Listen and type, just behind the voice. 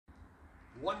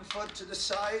One foot to the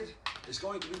side is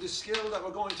going to be the skill that we're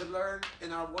going to learn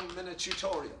in our 1 minute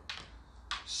tutorial.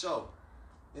 So,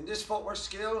 in this footwork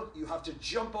skill, you have to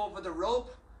jump over the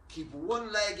rope, keep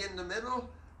one leg in the middle,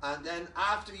 and then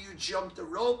after you jump the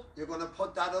rope, you're going to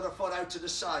put that other foot out to the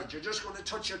side. You're just going to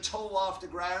touch your toe off the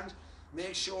ground.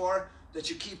 Make sure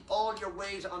that you keep all your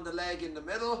weight on the leg in the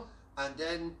middle, and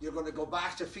then you're going to go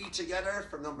back to feet together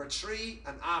for number 3,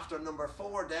 and after number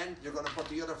 4, then you're going to put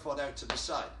the other foot out to the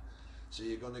side. So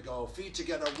you're going to go feet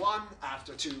together 1,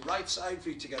 after 2 right side,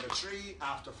 feet together 3,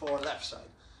 after 4 left side.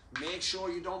 Make sure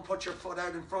you don't put your foot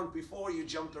out in front before you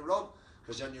jump the rope,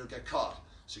 because then you'll get caught.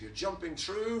 So you're jumping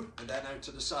through and then out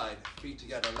to the side. Feet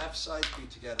together left side, feet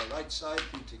together right side,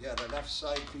 feet together left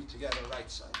side, feet together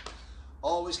right side.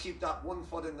 Always keep that one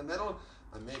foot in the middle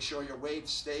and make sure your weight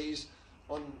stays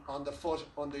on the foot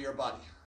under your body.